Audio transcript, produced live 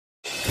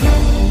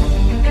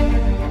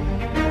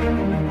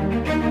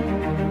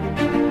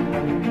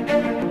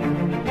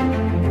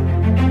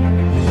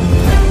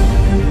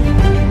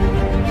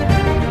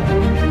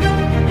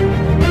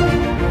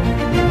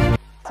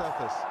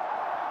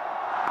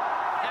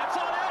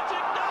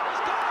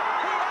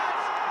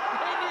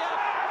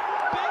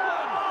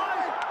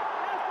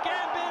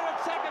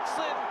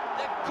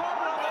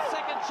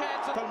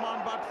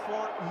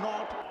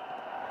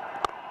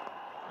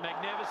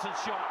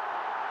Excellent shot.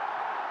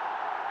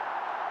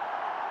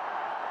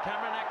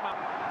 Cameron Akmal.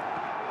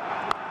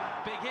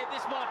 Big hit,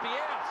 this might be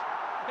out.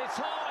 It's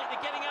high,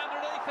 they're getting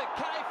underneath it.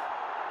 Kaif,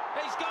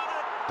 he's got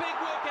it. Big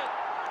wicket.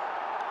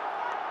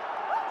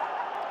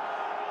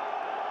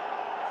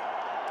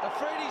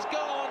 Afridi's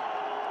gone.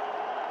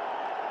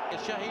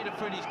 Shahid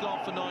Afridi's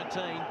gone for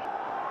 19.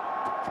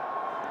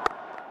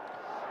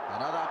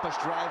 Another uppers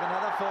drive,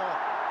 another 4.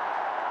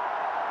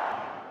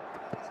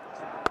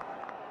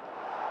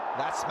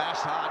 That's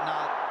smashed hard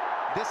now.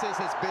 This is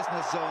his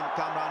business zone,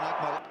 Cameron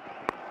Akmal.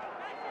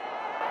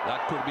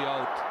 That could be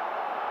out.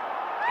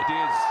 It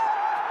is.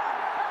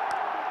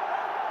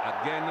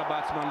 Again, the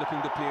batsman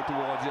looking to play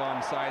towards the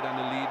onside and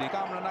the leading.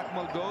 Cameron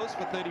Akmal goes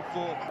for 34.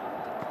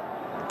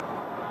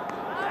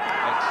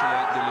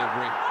 Excellent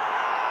delivery.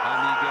 And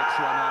he gets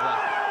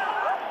another.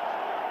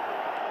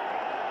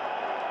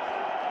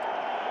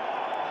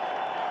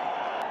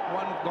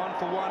 One gone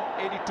for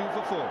 1, 82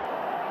 for 4.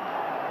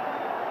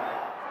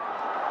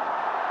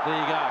 There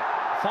you go.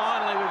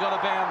 Finally, we've got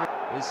a boundary.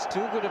 He's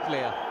too good a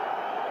player.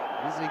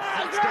 It's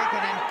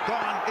taken and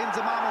gone.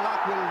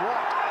 Mohammad will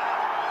walk.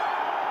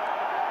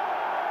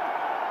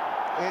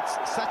 It's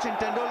Sachin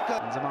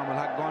Tendulkar.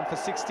 Mohammad gone for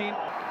 16.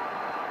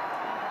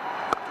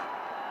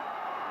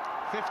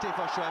 50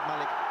 for Shoaib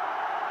Malik.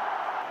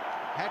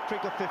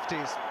 Hat-trick of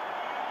 50s.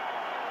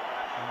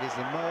 And he's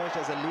emerged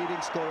as a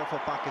leading scorer for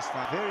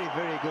Pakistan. Very,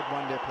 very good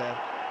one-day player.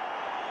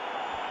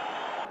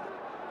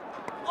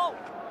 Oh!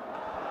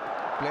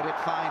 Played it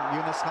fine,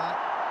 Yunus Khan.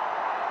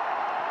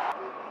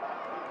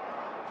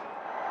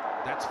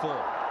 That's 4.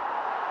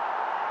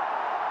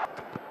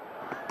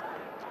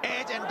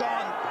 Edge and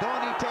gone.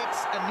 Dhoni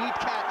takes a neat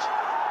catch.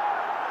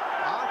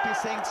 RP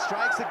Singh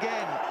strikes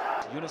again.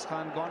 Yunus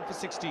Khan gone for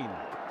 16.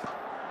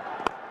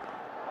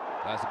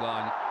 That's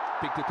gone.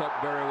 Picked it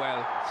up very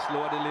well.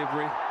 Slow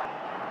delivery.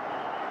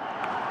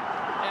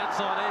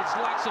 Outside edge,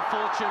 lacks a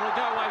fortune. Will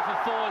go away for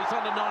 4. He's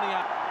on the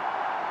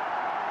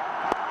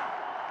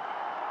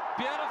 98.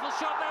 Beautiful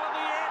shot. That'll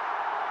be it.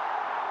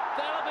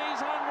 That'll be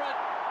his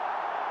 100.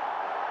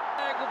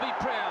 Egg will be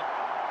proud.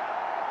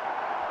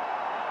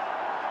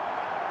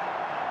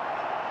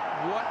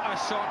 What a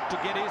shot to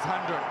get his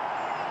 100.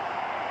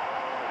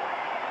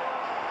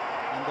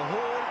 And the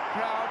whole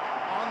crowd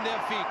on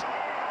their feet.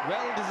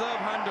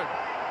 Well-deserved 100.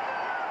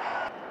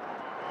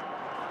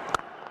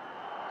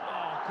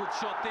 Oh, good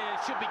shot there.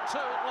 Should be 2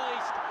 at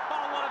least.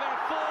 Oh, what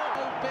about 4?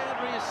 The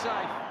boundary is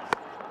safe.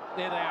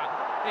 There they are.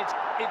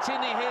 It's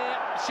in the air.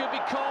 Should be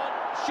caught.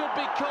 Should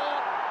be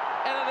caught.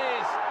 And it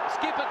is.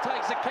 Skipper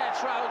takes the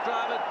catch. Rahul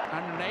Dravid.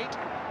 108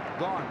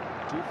 gone.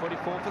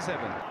 244 for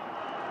 7.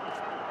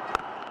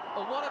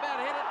 Well, what about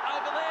headed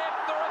over there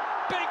for a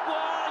big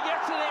one?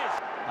 Yes, it is.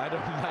 I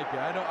don't like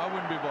it. I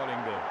wouldn't be bowling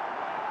there.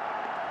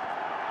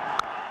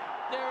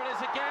 There it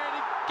is again.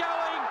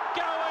 Going.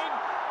 Gone.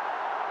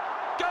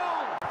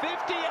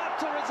 50 up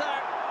to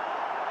Razzaq.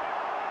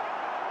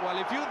 Well,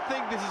 if you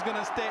think this is going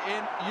to stay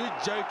in, you're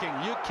joking.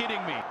 You're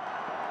kidding me.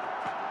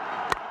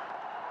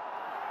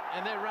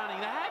 And they're running.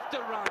 They have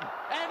to run.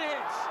 And he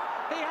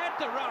had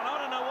to run. I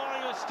don't know what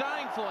he was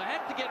staying for.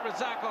 Had to get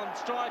Razzaq on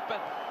strike, but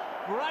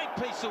great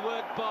piece of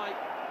work by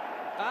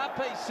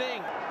RP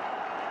Singh.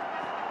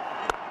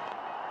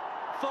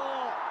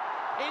 4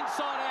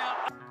 inside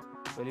out.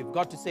 Well, you've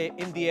got to say,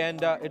 in the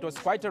end, it was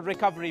quite a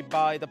recovery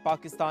by the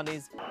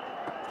Pakistanis.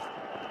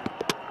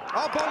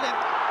 Oh, bowled him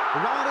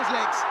around his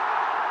legs.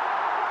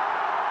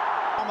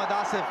 Mohammad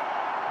Asif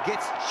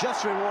gets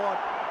just reward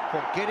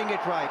for getting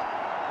it right.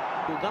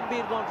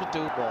 Gambhir gone for 2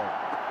 ball.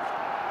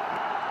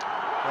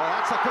 Oh,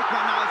 that's a quick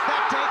one now. Is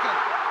that taken?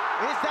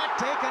 Is that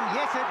taken?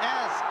 Yes, it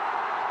has.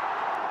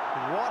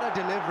 What a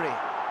delivery.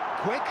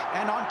 Quick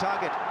and on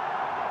target.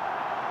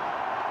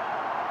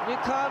 You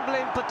can't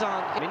blame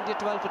Pathan. India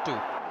 12 for 2.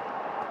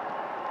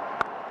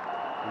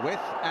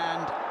 With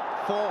and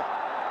 4.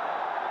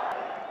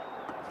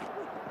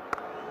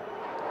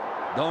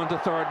 Down to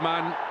third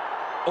man.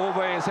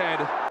 Over his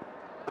head.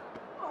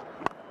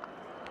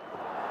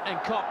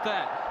 And cop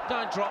that.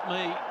 Don't drop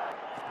me.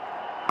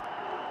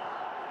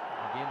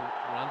 Again,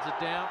 runs it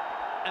down.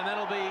 And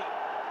that'll be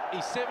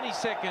his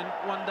 72nd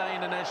one-day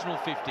international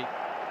 50.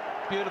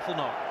 Beautiful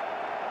knock.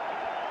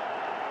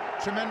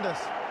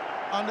 Tremendous.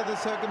 Under the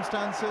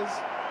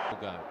circumstances. We'll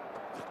go.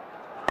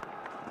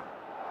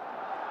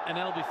 And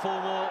that'll be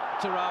 4 more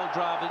to Rahul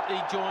Dravid.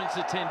 He joins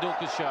the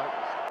Tendulkar show.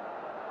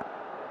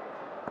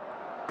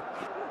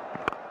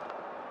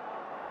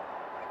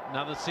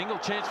 Another single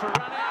chance for a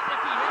run out.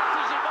 If he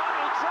hits, he might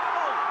be in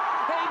trouble.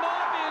 He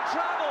might be in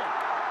trouble.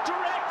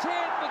 Direct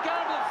hit. We're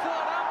going to the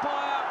third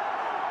umpire.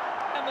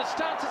 And the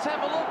Stunters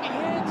have a look. He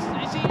hits.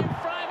 Is he in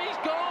frame?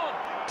 He's gone.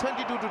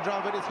 22 to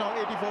Dravid. It's now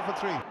 84 for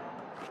 3.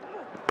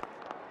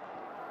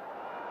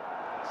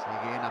 So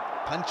again, a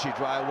punchy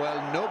drive. Well,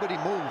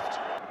 nobody moved.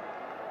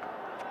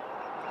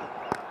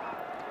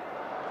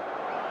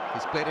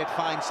 He's played it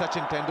fine,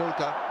 Sachin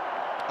Tendulkar.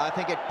 I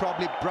think it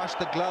probably brushed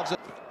the gloves.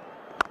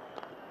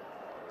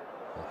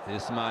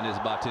 This man is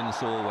batting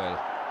so well.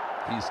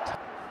 He's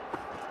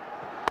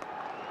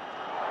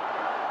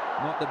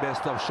not the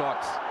best of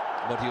shots,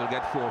 but he'll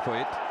get 4 for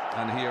it.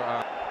 And here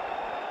are...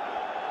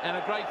 And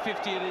a great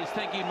 50 it is.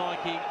 Thank you,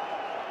 Mikey.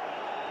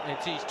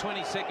 It's his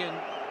 22nd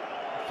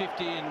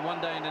 50 in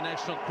one-day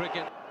international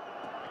cricket.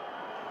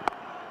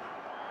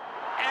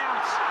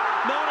 Out!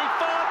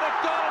 95,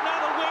 they've got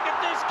another wicket.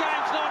 This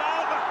game's not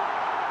over.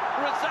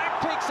 Razzaq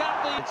picks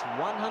up the... It's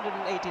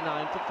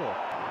 189 for 4.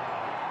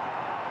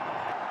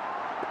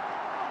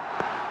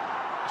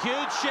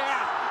 Huge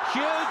shout,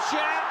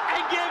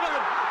 and given.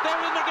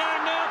 They're in the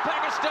game now,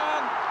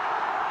 Pakistan.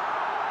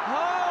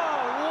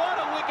 Oh, what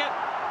a wicket.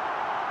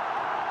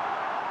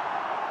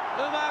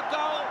 Umar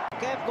goal.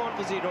 They've gone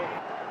for 0.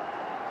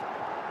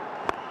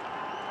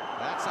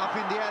 That's up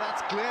in the air,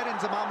 that's clear in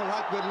Mohammad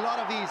Asif with a lot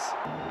of ease.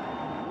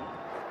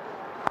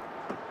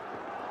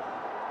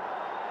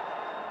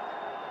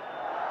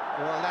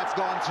 Well, that's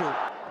gone through.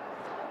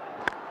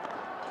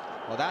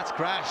 Well, that's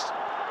crashed.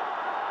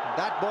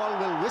 That ball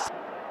will whisk.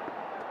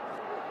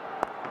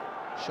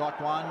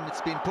 Shot one,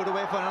 it's been put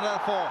away for another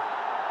 4.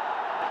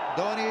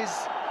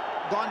 Dhoni's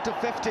gone to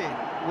 50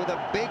 with a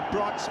big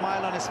broad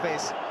smile on his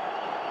face.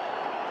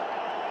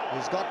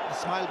 He's got the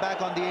smile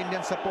back on the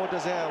Indian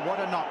supporters here. What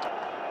a knock.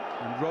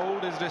 And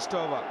rolled his wrist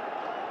over.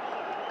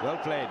 Well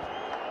played.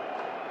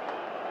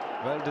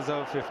 Well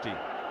deserved 50.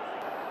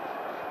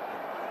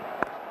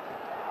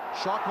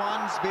 Shot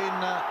one's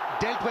been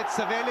dealt with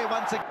severely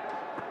once again.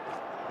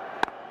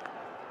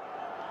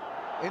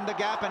 In the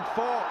gap and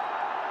 4.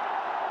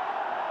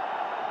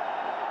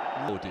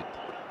 Loaded.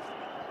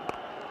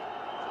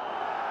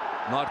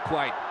 Not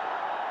quite,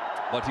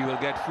 but he will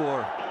get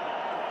 4.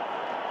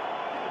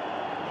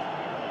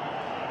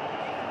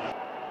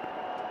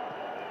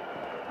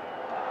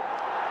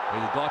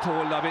 He's got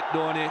hold of it,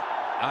 Dhoni,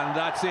 and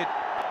that's it.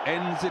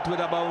 Ends it with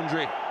a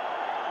boundary.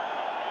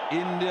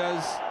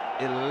 India's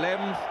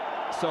 11th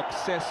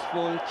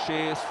successful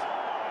chase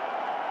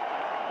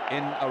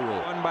in a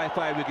row. Won by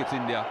 5 wickets,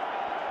 India.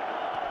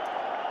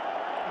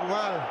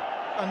 Well,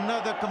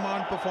 another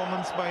command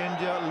performance by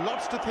India.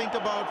 Lots to think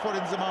about for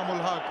Inzamam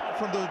ul Haq.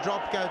 From those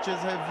drop catches,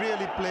 have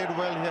really played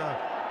well here.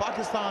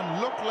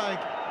 Pakistan looked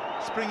like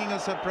springing a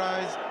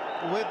surprise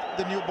with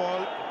the new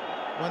ball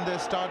when they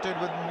started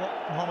with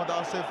Mohammad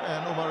Asif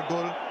and Umar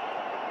Gul,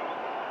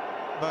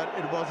 but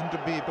it wasn't to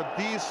be. But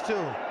these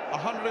two,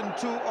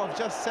 102 of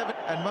just 7,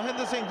 and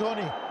Mahendra Singh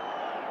Dhoni,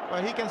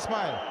 well, he can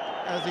smile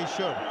as he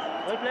should.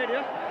 Well played,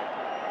 yeah.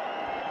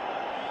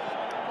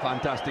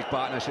 Fantastic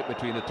partnership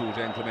between the two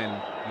gentlemen,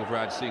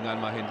 Yuvraj Singh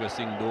and Mahendra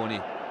Singh Dhoni.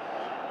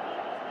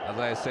 As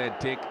I said,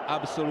 take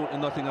absolutely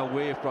nothing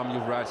away from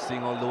Yuvraj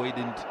Singh, although he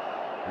didn't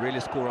really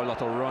score a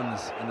lot of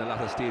runs in the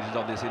latter stages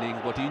of this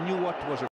innings, but he knew what was